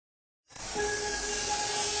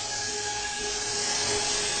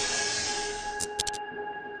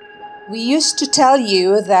We used to tell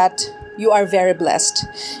you that you are very blessed.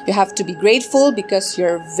 You have to be grateful because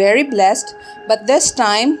you're very blessed. But this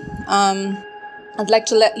time, I'd like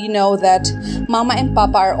to let you know that Mama and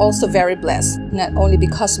Papa are also very blessed. Not only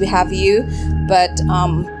because we have you, but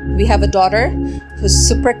we have a daughter who's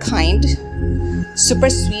super kind, super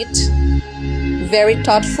sweet, very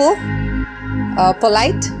thoughtful,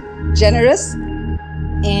 polite, generous,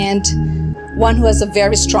 and one who has a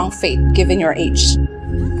very strong faith given your age.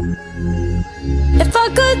 If I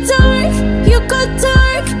go dark, you go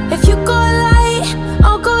dark. If you go light,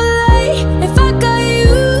 I'll go light. If I got you,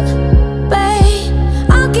 babe,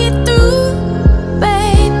 I'll get through,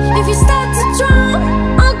 babe. If you start to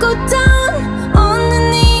drown, I'll go down on the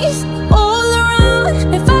knees all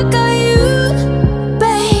around. If I got you,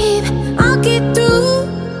 babe, I'll get through,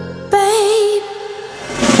 babe.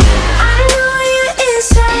 I know you're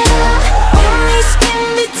inside out, only skin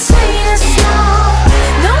between us now.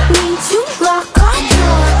 No need to lock our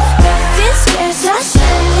door, nothing scares us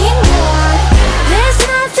anymore. There's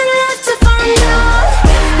nothing left to find out,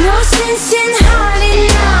 no sense in hiding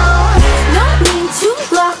now. No need to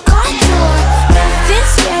lock our door, nothing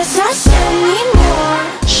scares us anymore.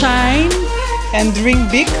 Shine and dream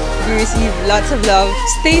big. You receive lots of love.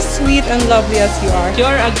 Stay sweet and lovely as you are.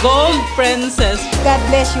 You're a gold princess. God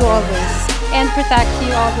bless you always and protect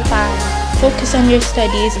you all the time. Focus on your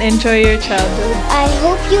studies. Enjoy your childhood. I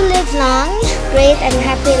hope you live long, great and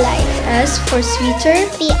happy life. As for sweeter,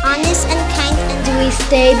 be honest and kind, and we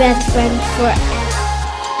stay best friends forever.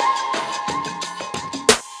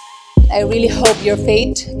 I really hope your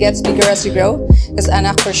faith gets bigger as you grow, because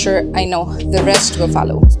anak, for sure, I know the rest will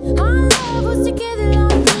follow. Our love was together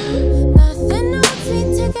like glue, nothing else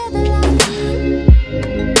been together like you.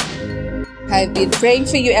 I've been praying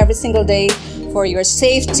for you every single day, for your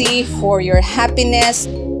safety, for your happiness,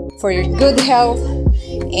 for your good health,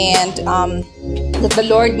 and that the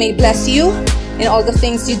Lord may bless you in all the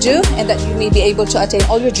things you do, and that you may be able to attain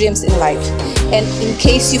all your dreams in life. And in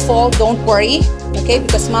case you fall, don't worry, okay?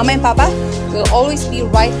 Because Mama and Papa will always be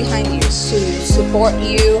right behind you to support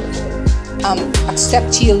you,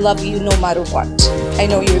 accept you, love you no matter what. I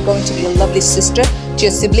know you're going to be a lovely sister to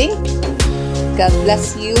your sibling. God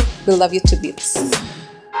bless you. We love you to bits.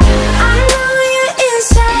 I know you're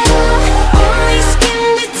inside out, only skin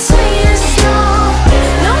between us now.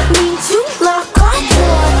 No need to lock our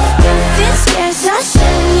door, nothing scares us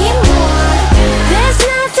anymore. There's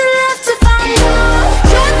nothing left to find out,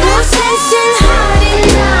 no sense in hiding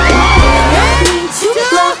now. No need to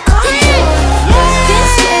lock our door, nothing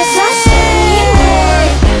scares us anymore.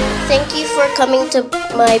 Thank you for coming to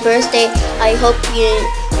my birthday. I hope you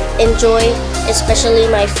enjoy, especially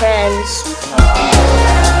my friends.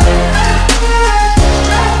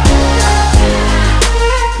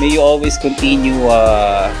 May you always continue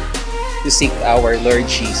to seek our Lord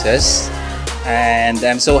Jesus. And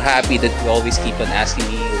I'm so happy that you always keep on asking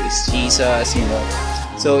me, who is Jesus, you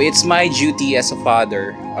know. So it's my duty as a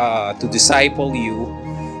father to disciple you,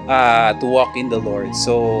 to walk in the Lord.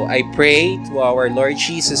 So I pray to our Lord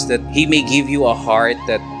Jesus that He may give you a heart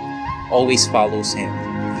that always follows Him.